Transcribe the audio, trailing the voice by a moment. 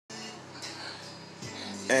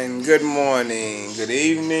And good morning, good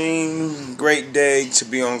evening, great day to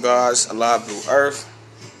be on God's alive blue earth.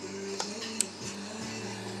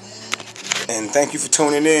 And thank you for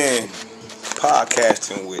tuning in,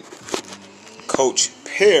 podcasting with Coach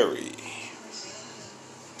Perry,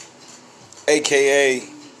 aka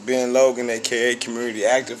Ben Logan, aka Community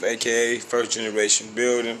Active, aka First Generation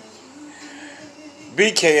Building,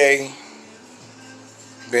 BKA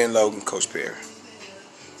Ben Logan, Coach Perry.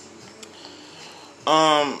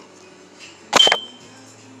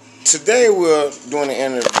 Today we're doing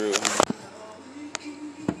an interview,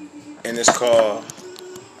 and it's called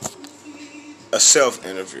a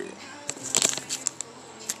self-interview.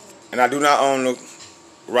 And I do not own the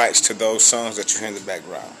rights to those songs that you hear in the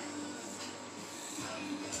background.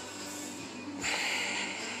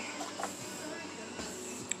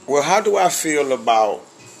 Well, how do I feel about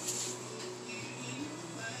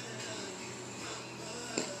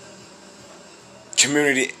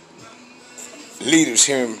community leaders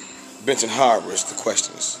here in Benton Harbor is the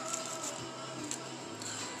questions.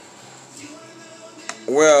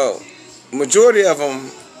 Well, majority of them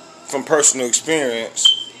from personal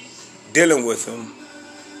experience, dealing with them,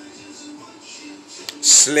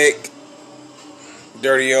 slick,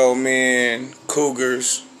 dirty old men,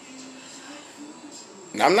 cougars.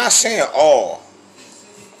 Now, I'm not saying all,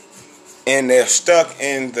 and they're stuck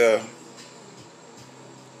in the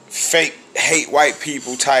fake hate white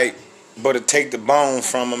people type, but to take the bone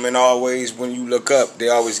from them, and always when you look up, they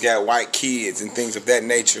always got white kids and things of that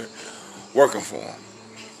nature working for them.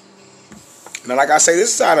 Now, like I say,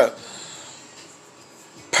 this is out of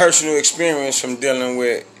personal experience from dealing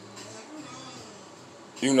with,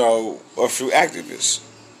 a few activists.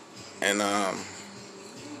 And I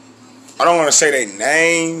don't want to say their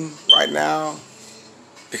name right now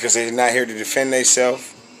because they're not here to defend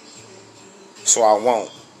themselves, so I won't.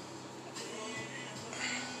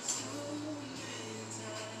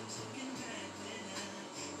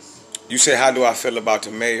 You say, how do I feel about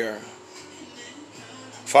the mayor?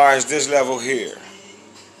 As far as this level here,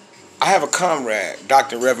 I have a comrade,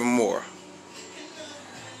 Dr. Reverend Moore,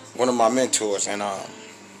 one of my mentors, and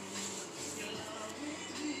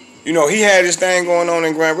he had this thing going on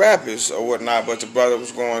in Grand Rapids or whatnot, but the brother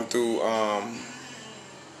was going through, a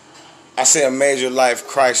major life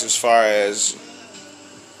crisis as far as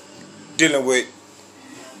dealing with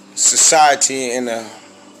society and a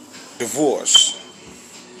divorce,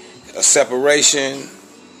 a separation,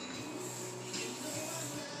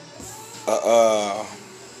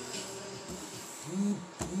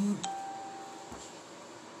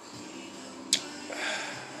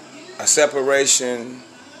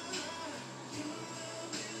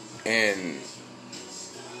 and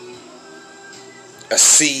a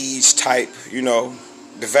siege type,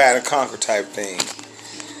 divide and conquer type thing.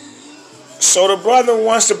 So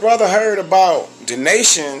once the brother heard about the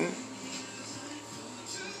nation,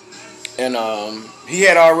 and we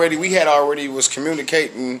had already was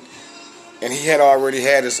communicating, and he had already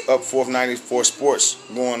had his Up Forth 94 Sports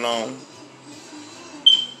going on,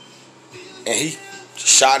 and he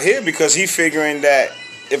shot here because he figuring that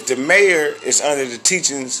if the mayor is under the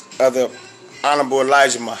teachings of the Honorable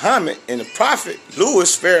Elijah Muhammad and the Prophet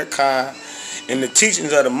Louis Farrakhan and the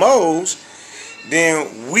teachings of the Moles,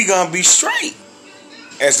 then we gonna be straight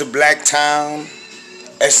as the black town,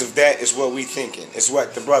 as if that is what we thinking. It's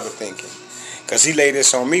what the brother thinking. Because he laid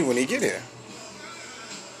this on me when he get here.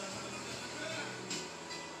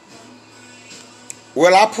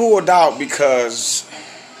 Well, I pulled out because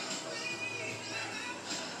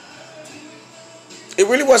it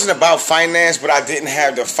really wasn't about finance, but I didn't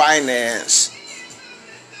have the finance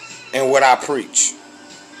in what I preach.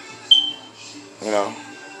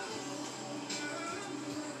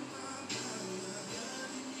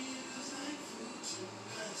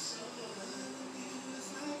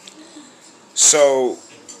 So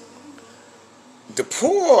to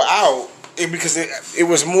pull out, because it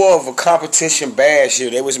was more of a competition bash here.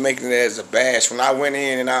 They was making it as a bash. When I went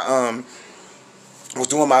in and I was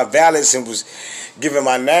doing my ballots and was giving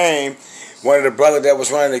my name, one of the brothers that was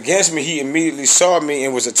running against me, he immediately saw me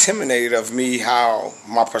and was intimidated of me, how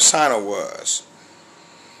my persona was.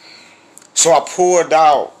 So I pulled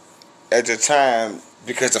out at the time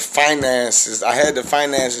because the finances, I had the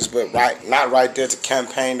finances, but not right there to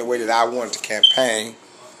campaign the way that I wanted to campaign,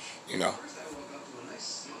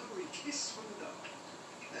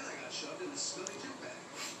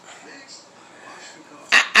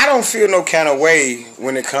 I don't feel no kind of way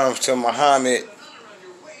when it comes to Muhammad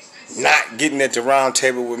not getting at the round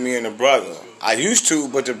table with me and the brother. I used to,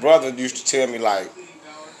 but the brother used to tell me, like,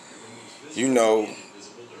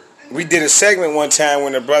 we did a segment one time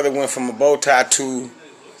when the brother went from a bow tie to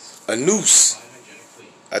a noose,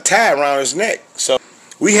 a tie around his neck. So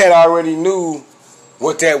we had already knew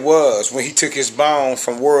what that was when he took his bone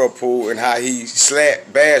from Whirlpool and how he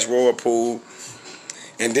slapped Bash Whirlpool.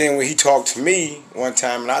 And then when he talked to me one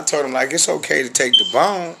time, and I told him, like, it's okay to take the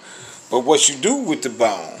bone, but what you do with the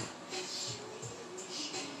bone,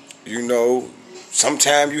 you know,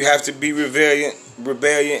 sometimes you have to be rebellion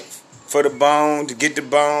for the bone, to get the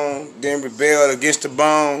bone, then rebel against the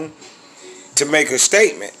bone to make a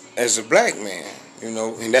statement as a black man, you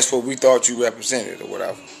know, and that's what we thought you represented or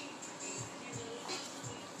whatever.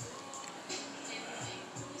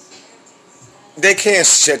 They can't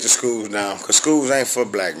shut the schools down because schools ain't for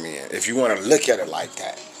black men, if you want to look at it like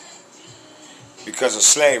that. Because of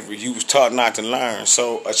slavery, you was taught not to learn.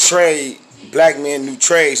 So a trade, black men knew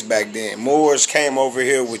trades back then. Moors came over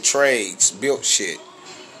here with trades, built shit.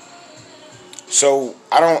 So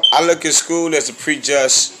I look at school as a prejudged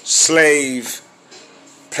slave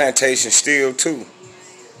plantation still too.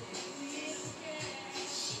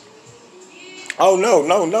 Oh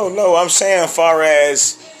no. I'm saying far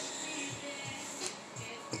as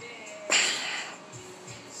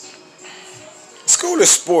school is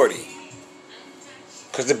sporty.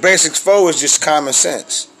 Because the basics for is just common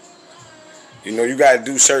sense. You know, you got to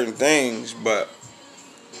do certain things, but,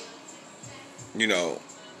 you know,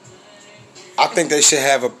 I think they should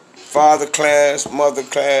have a father class, mother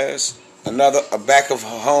class, a back of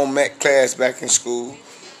home ec class back in school,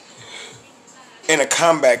 and a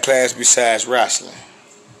combat class besides wrestling.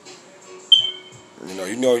 You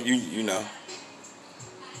know.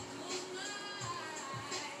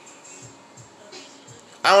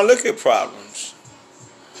 I don't look at problems.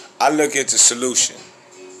 I look at the solution.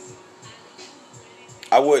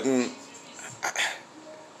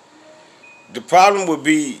 The problem would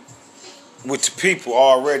be with the people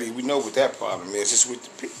already. We know what that problem is. It's with the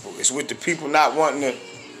people. It's with the people not wanting to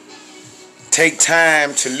take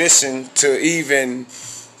time to listen, to even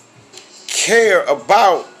care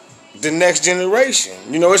about the next generation.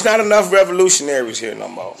 You know, it's not enough revolutionaries here no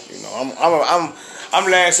more. You know,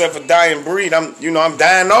 I'm last of a dying breed. I'm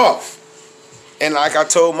dying off. And like I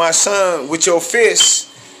told my son, with your fists,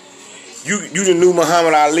 you the new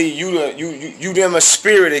Muhammad Ali. You them a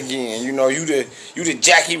spirit again. You know, you the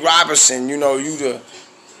Jackie Robinson. You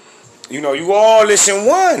all this in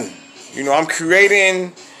one. You know, I'm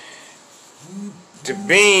creating the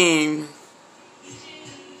beam.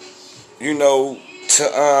 You know,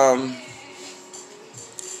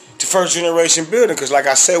 to first generation building, because like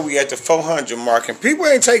I said, we at the 400 mark, and people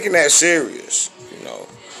ain't taking that serious. You know,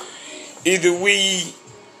 either we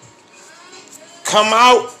come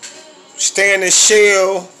out, stay in the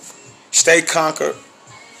shell, stay conquered,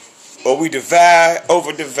 or we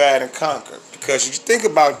over divide and conquer. Because you think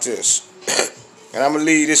about this, and I'm gonna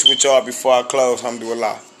leave this with y'all before I close.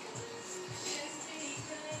 Alhamdulillah.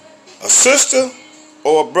 A sister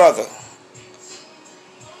or a brother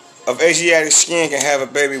of Asiatic skin can have a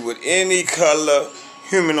baby with any color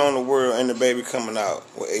human on the world, and the baby coming out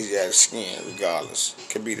with Asiatic skin, regardless.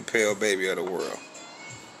 Could be the pale baby of the world.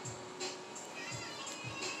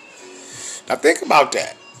 Now think about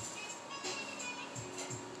that.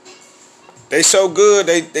 They so good,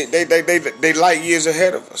 they light years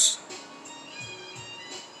ahead of us.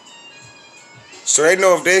 So they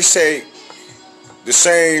know if they say the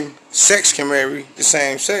same sex can marry the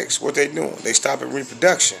same sex, what they doing? They stopping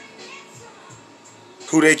reproduction.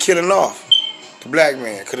 Who they killing off? The black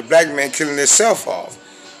man. Because the black man killing himself off.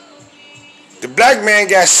 The black man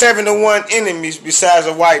got 7 to 1 enemies besides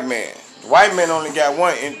a white man. The white man only got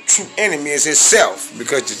one true enemy, is himself.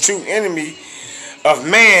 Because the true enemy of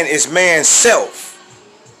man is man's self.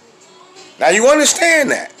 Now you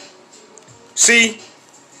understand that. See,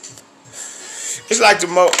 it's like the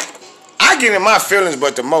Mo. I get in my feelings,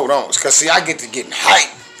 but the Mo don't. Because see, I get to getting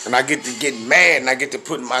hyped. And I get to getting mad. And I get to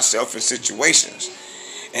putting myself in situations.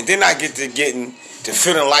 And then I get to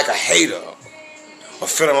feeling like a hater, or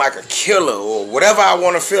feeling like a killer, or whatever I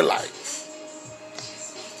want to feel like.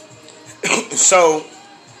 So,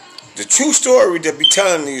 the true story to be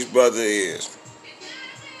telling these brothers is,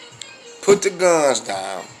 put the guns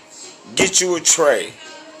down, get you a tray,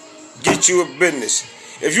 get you a business.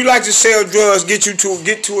 If you like to sell drugs, get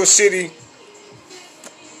to a city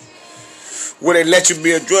where they let you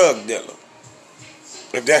be a drug dealer.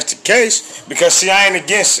 If that's the case, because see, I ain't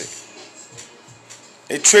against it.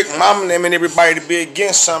 They trick mama and them and everybody to be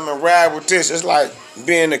against something and ride with this. It's like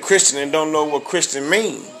being a Christian and don't know what Christian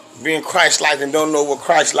mean. Being Christ-like and don't know what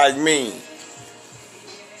Christ-like mean.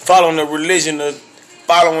 Following a religion, or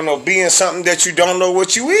being something that you don't know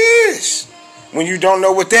what you is. When you don't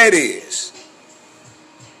know what that is.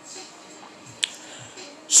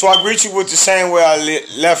 So I greet you with the same way I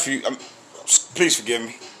left you. Please forgive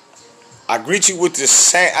me. I greet you with the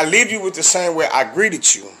same. I leave you with the same way I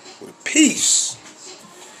greeted you, with peace.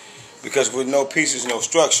 Because with no peace is no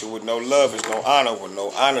structure. With no love is no honor. With no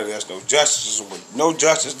honor there's no justice. With no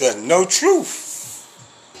justice there's no truth.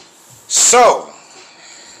 So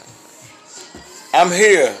I'm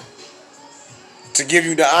here to give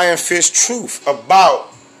you the iron fist truth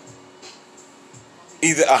about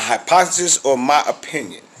either a hypothesis or my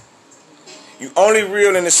opinion. You only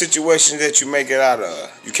real in the situation that you make it out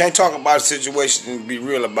of. You can't talk about a situation and be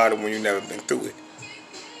real about it when you've never been through it.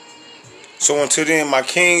 So until then, my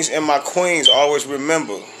kings and my queens, always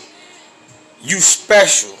remember, you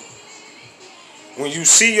special. When you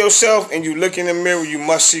see yourself and you look in the mirror, you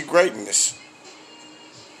must see greatness.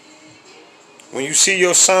 When you see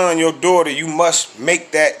your son, your daughter, you must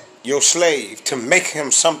make that your slave to make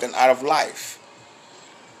him something out of life.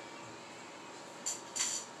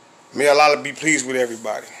 May Allah be pleased with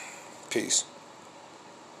everybody. Peace.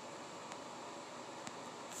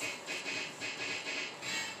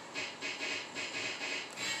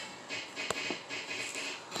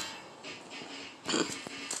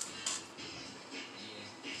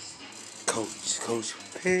 Coach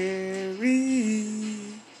Perry,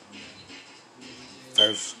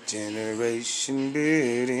 first generation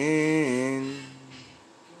building.